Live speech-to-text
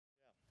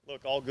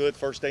Look, all good.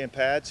 First day in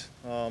pads.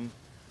 I'm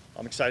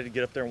excited to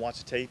get up there and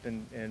watch the tape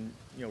and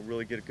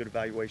really get a good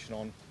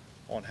evaluation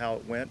on how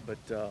it went.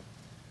 But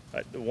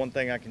the one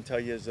thing I can tell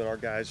you is that our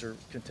guys are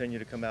continue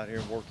to come out here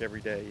and work every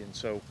day, and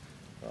so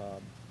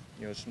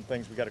some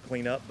things we got to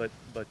clean up. But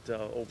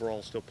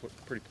overall, still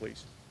pretty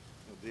pleased.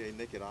 The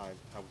naked eye,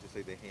 how would you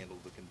say they handled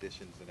the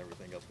conditions and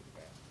everything else with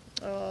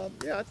the pads?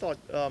 Yeah,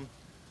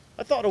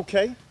 I thought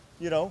okay.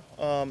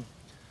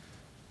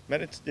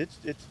 Man,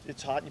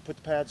 it's hot and you put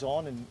the pads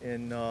on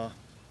and man,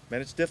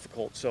 it's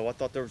difficult. So I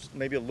thought there was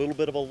maybe a little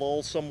bit of a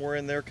lull somewhere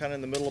in there, kind of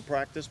in the middle of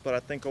practice. But I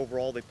think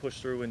overall they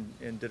pushed through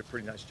and did a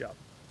pretty nice job.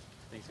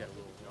 Things got a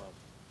little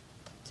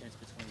tense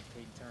between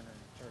Peyton Turner and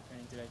Trevor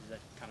Penning today. Is that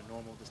kind of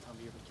normal this time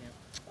of year for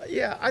camp?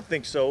 Yeah, I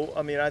think so.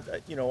 I mean,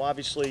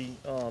 obviously,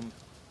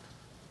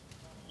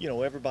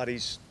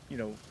 everybody's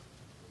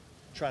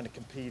trying to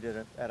compete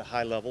at a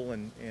high level,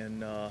 and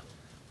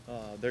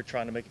they're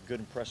trying to make a good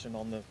impression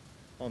on the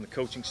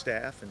coaching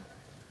staff, and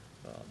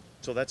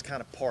so that's kind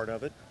of part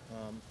of it.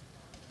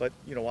 But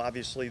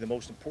obviously, the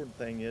most important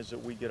thing is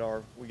that we get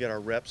our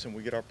reps and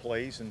we get our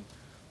plays, and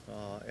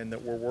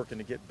that we're working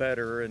to get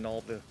better, and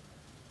all the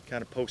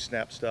kind of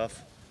post-snap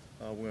stuff.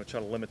 We're going to try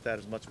to limit that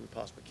as much as we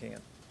possibly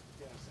can.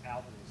 Dennis,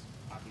 Alvin is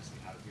obviously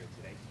out of here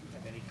today. Do you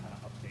have any kind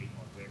of update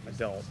on where he I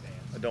stands?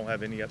 don't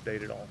have any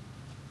update at all.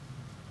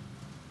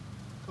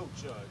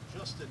 Coach,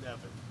 Justin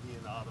Evans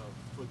being out of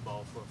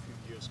football for a few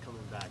years,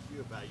 coming back,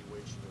 your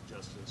evaluation of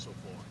Justin so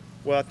far?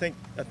 Well, I think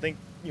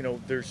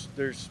there's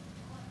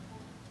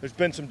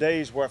been some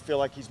days where I feel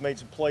like he's made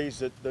some plays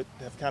that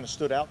have kind of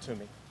stood out to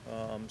me.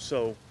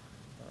 So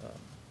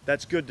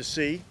that's good to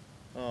see.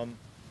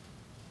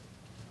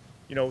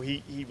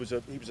 He was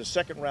a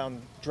second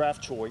round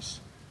draft choice,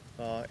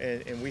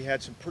 and we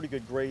had some pretty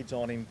good grades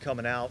on him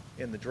coming out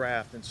in the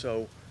draft, and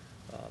so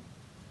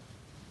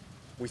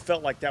we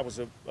felt like that was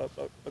a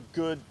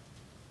good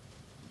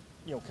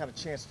kind of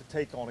chance to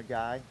take on a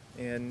guy,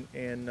 and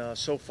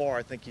so far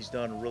I think he's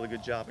done a really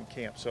good job in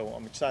camp. So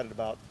I'm excited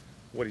about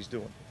what he's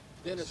doing.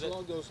 Dennis,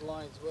 along those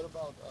lines, what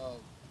about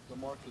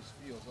DeMarcus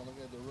Fields? I'm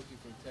looking at the rookie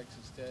from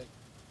Texas Tech.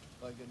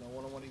 Like in the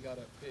one-on-one, he got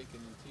a pick,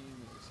 and the team,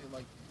 it seemed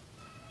like.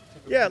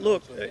 Yeah,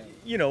 look,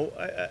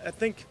 I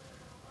think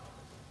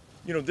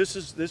this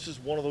is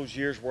one of those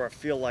years where I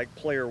feel like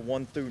player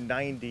 1 through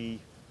 90,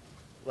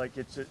 like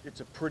it's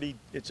a pretty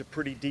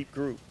deep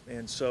group,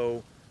 and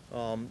so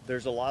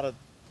there's a lot of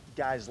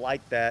guys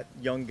like that,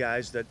 young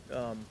guys that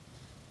I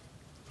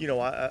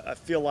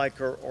feel like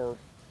are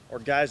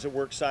guys that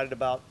we're excited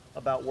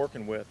about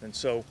working with, and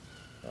so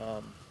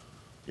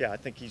I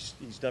think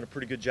he's done a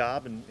pretty good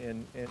job,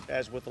 and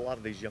as with a lot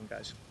of these young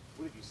guys.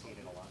 What have you seen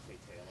in Alontae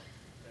Taylor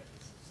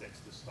since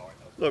the start?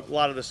 Look, a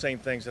lot of the same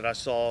things that I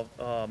saw,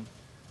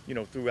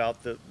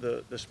 throughout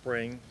the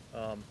spring.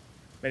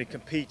 He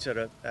competes at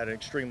an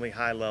extremely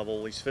high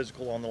level. He's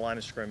physical on the line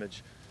of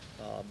scrimmage.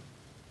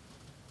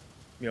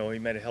 He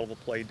made a hell of a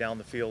play down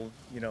the field,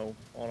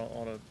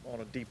 on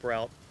a deep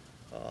route.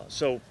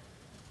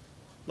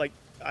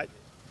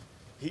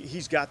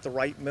 He's got the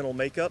right mental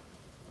makeup,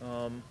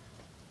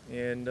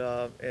 and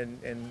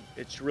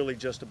it's really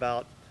just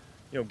about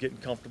getting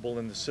comfortable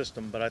in the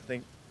system. But I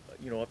think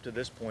up to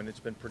this point it's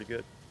been pretty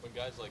good. When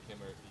guys like him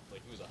are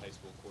like, he was a high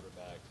school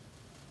quarterback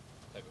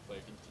type of player,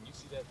 can you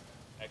see that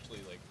actually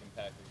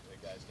impact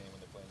a guy's game when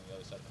they're playing on the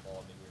other side of the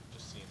ball? I mean, we're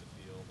just seeing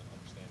the field and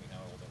understanding how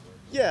all that works.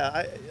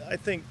 Yeah, I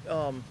think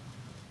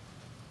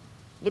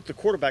look, the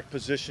quarterback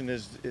position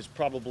is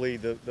probably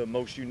the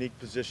most unique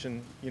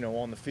position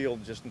on the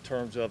field, just in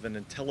terms of an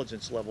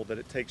intelligence level that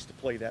it takes to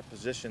play that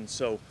position.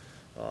 So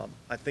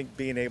I think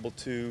being able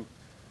to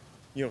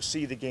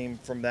see the game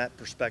from that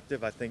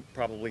perspective, I think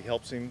probably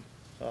helps him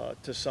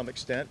to some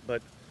extent.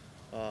 But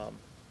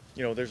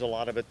there's a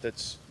lot of it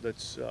that's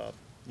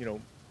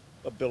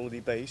ability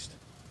based,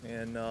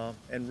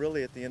 and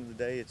really at the end of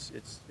the day, it's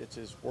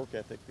his work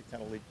ethic that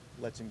kind of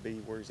lets him be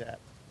where he's at.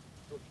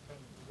 Coach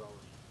Penning was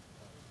already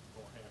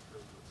going after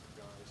it with some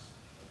guys,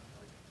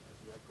 like at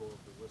the echo of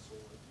the whistle.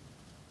 Have you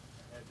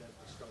had that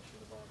discussion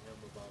about him,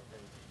 about,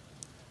 hey,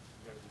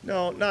 you gotta be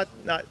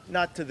No,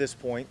 not to this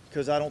point,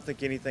 because I don't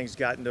think anything's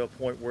gotten to a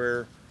point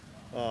where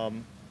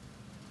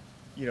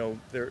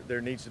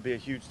there needs to be a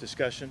huge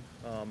discussion.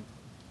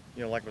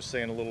 Like I was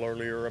saying a little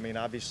earlier, I mean,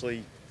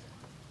 obviously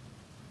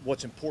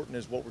what's important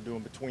is what we're doing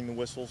between the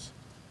whistles,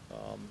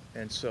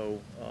 and so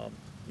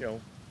we'll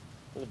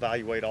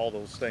evaluate all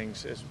those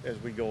things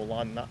as we go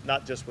along,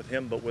 not just with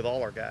him but with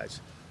all our guys.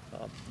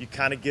 You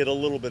kind of get a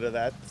little bit of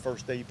that the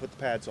first day you put the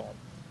pads on,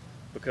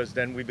 because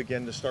then we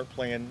begin to start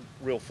playing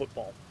real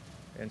football,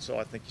 and so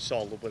I think you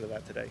saw a little bit of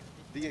that today.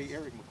 DA,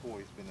 Eric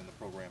McCoy's been in the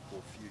program for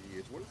a few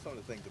years. What are some of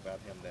the things about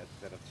him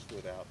that have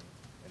stood out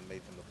and made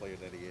him the player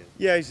that he is?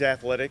 Yeah, he's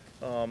athletic.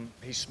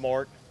 He's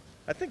smart.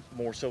 I think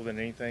more so than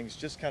anything, it's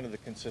just kind of the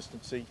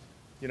consistency.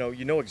 You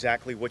know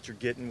exactly what you're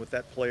getting with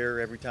that player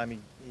every time he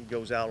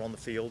goes out on the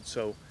field.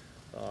 So,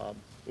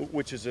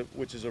 which is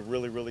a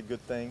really, really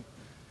good thing.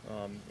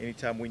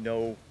 Anytime we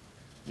know,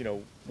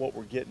 what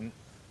we're getting,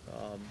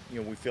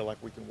 we feel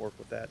like we can work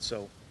with that.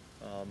 So,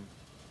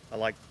 I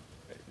like,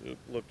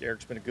 look,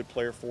 Eric's been a good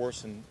player for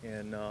us,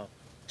 and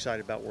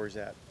excited about where he's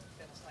at.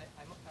 Dennis, I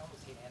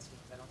almost hate asking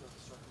because I don't know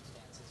the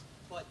circumstances,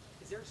 but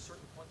is there a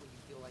certain point where you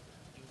feel like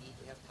you need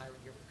to have Tyron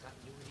here for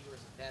continuity, or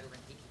is a veteran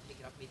he can pick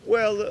it up maybe?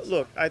 Well,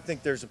 look, I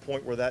think there's a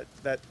point where that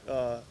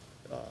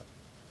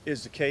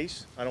is the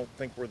case. I don't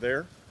think we're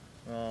there,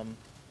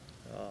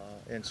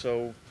 and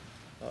so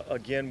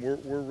again,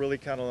 we're really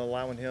kind of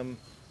allowing him,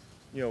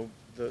 you know,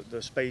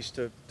 the space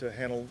to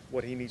handle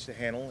what he needs to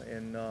handle,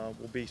 and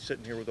we'll be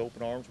sitting here with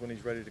open arms when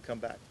he's ready to come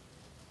back.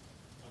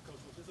 Coach,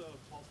 was this a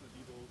pulse of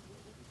Debo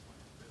with his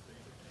best day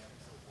in camp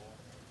so far?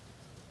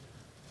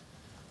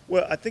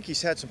 Well, I think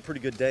he's had some pretty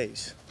good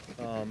days.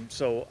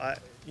 So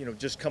you know,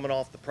 just coming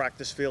off the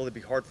practice field, it'd be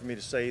hard for me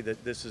to say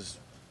that this is,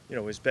 you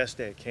know, his best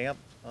day at camp.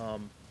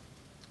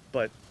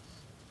 But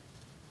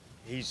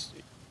he's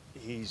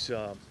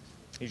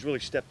really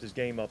stepped his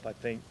game up, I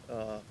think,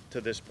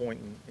 to this point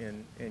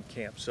in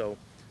camp. So,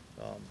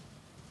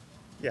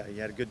 yeah, he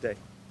had a good day.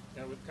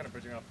 You know, with kind of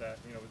bridging off that,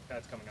 you know, with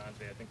Pat's coming on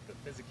today, I think the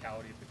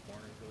physicality of the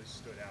corners really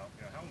stood out.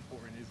 You know, how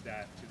important is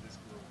that to this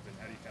group, and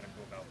how do you kind of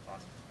go about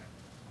fostering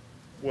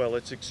that? Well,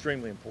 it's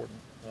extremely important.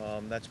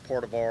 That's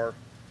part of our,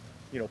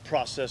 you know,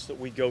 process that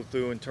we go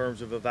through in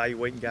terms of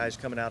evaluating guys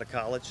coming out of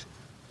college.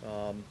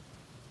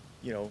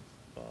 You know,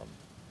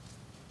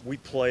 we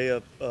play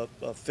a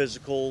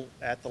physical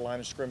at the line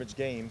of scrimmage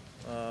game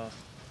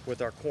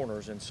with our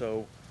corners, and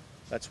so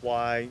that's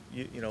why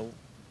you know,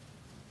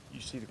 you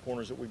see the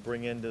corners that we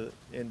bring into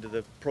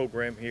the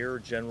program here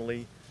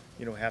generally,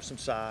 you know, have some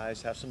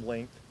size, have some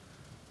length,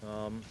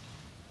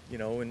 you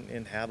know,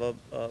 and have a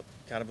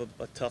kind of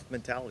a tough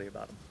mentality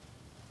about them.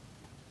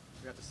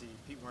 We got to see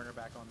Pete Werner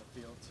back on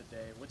the field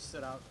today. What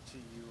stood out to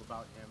you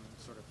about him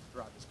sort of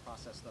throughout this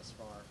process thus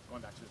far,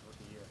 going back to his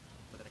rookie year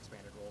with an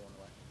expanded role in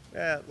the way?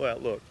 Yeah, well,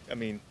 look, I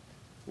mean,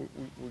 we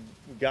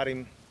got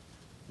him,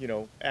 you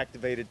know,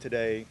 activated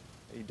today.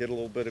 He did a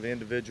little bit of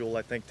individual,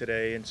 I think,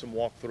 today, and some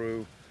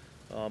walkthrough.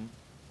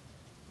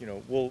 You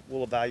know,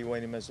 we'll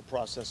evaluate him as the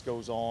process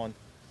goes on,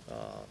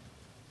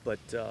 but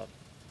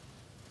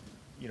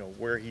you know,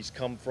 where he's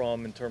come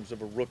from in terms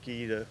of a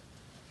rookie to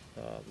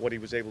what he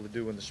was able to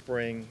do in the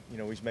spring, you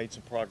know, he's made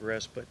some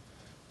progress, but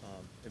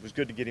it was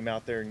good to get him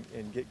out there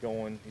and get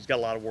going. He's got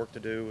a lot of work to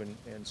do,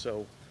 and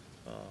so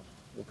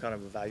we'll kind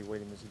of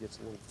evaluate him as he gets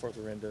a little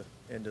further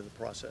into the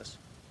process.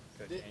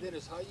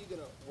 Dennis, how are you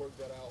gonna work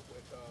that out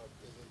with?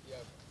 Is it you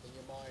have in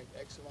your mind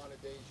X amount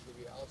of days you could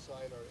be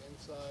outside or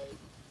inside?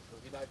 So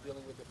if you're not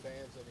dealing with the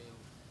fans, I mean,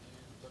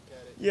 you look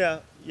at it. Yeah.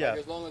 Like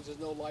as long as there's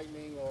no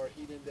lightning or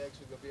heat index,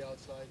 we could be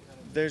outside kind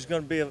of. There's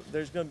going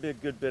to be a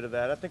good bit of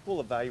that. I think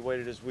we'll evaluate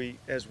it as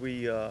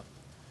we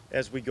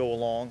go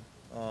along.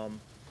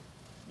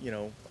 You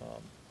know,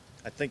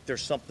 I think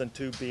there's something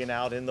to being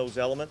out in those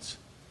elements,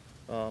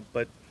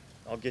 but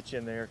I'll get you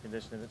in the air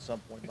conditioning at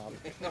some point, Bobby.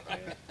 You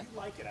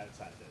like it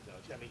outside of that,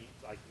 don't you? I mean,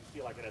 you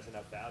feel like it has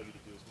enough value to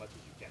do as much as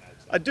you can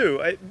outside. I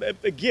do.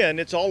 Again,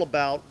 it's all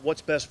about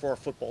what's best for our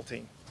football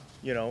team,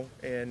 you know.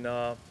 And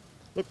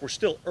look, we're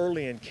still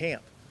early in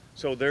camp,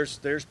 so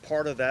there's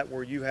part of that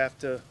where you have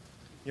to,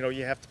 you know,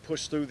 you have to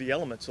push through the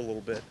elements a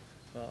little bit,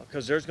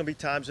 because there's going to be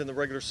times in the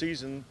regular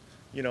season,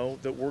 you know,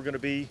 that we're going to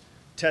be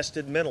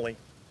tested mentally,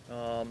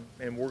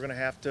 and we're going to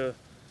have to,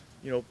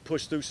 you know,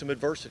 push through some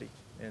adversity.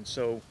 And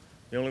so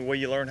the only way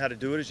you learn how to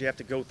do it is you have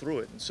to go through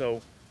it. And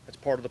so that's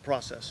part of the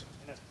process.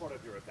 And that's part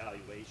of your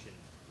evaluation.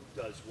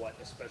 Who does what,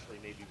 especially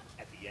maybe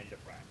at the end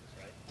of practice,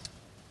 right?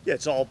 Yeah,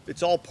 it's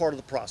all part of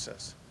the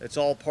process. It's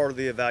all part of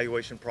the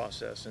evaluation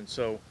process. And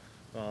so,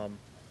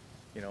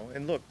 you know,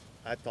 and look,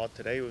 I thought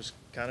today was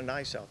kind of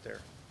nice out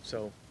there.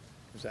 So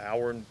it was an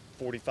hour and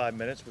 45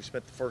 minutes. We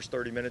spent the first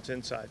 30 minutes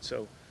inside.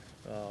 So,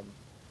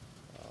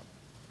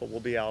 but we'll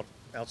be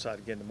outside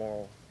again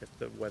tomorrow if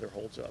the weather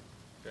holds up.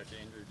 Coach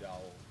Andrew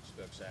Dowell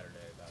spoke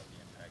Saturday about the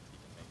impact he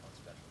can make on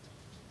special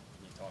teams.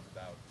 Can you talk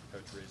about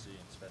Coach Rizzi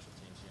and special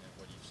teams unit,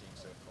 what you've seen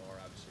so far?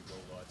 Obviously,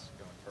 Will Lutz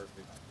going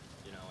perfect,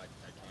 you know,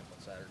 at camp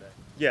on Saturday.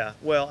 Yeah,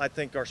 well, I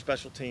think our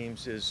special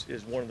teams is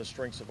one of the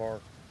strengths of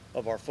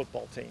our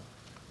football team,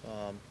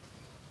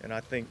 and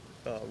I think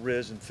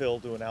Riz and Phil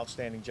do an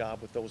outstanding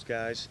job with those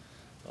guys.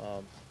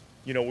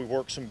 You know, we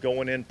worked some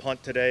going in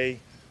punt today.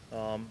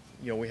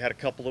 You know, we had a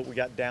couple that we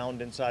got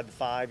downed inside the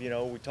 5. You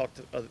know, we talked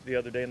the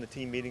other day in the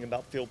team meeting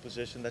about field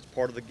position. That's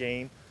part of the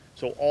game.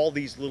 So all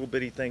these little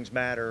bitty things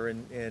matter,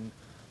 and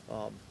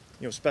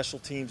you know, special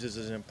teams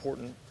is an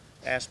important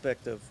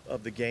aspect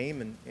of the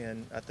game,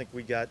 and I think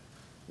we got,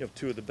 you know,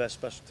 2 of the best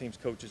special teams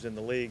coaches in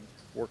the league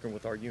working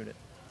with our unit.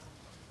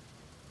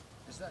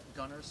 Is that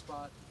gunner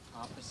spot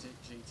opposite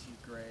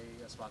JT Gray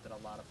a spot that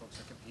a lot of folks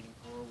are competing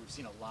for? We've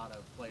seen a lot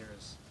of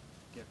players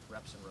get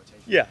reps in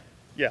rotation.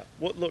 Yeah.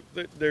 Well, look,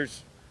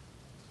 there's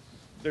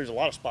a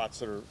lot of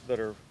spots that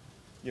are,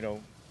 you know,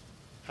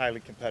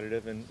 highly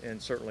competitive,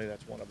 and certainly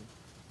that's one of them.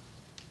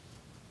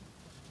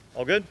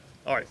 All good?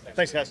 All right.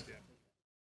 Thanks guys.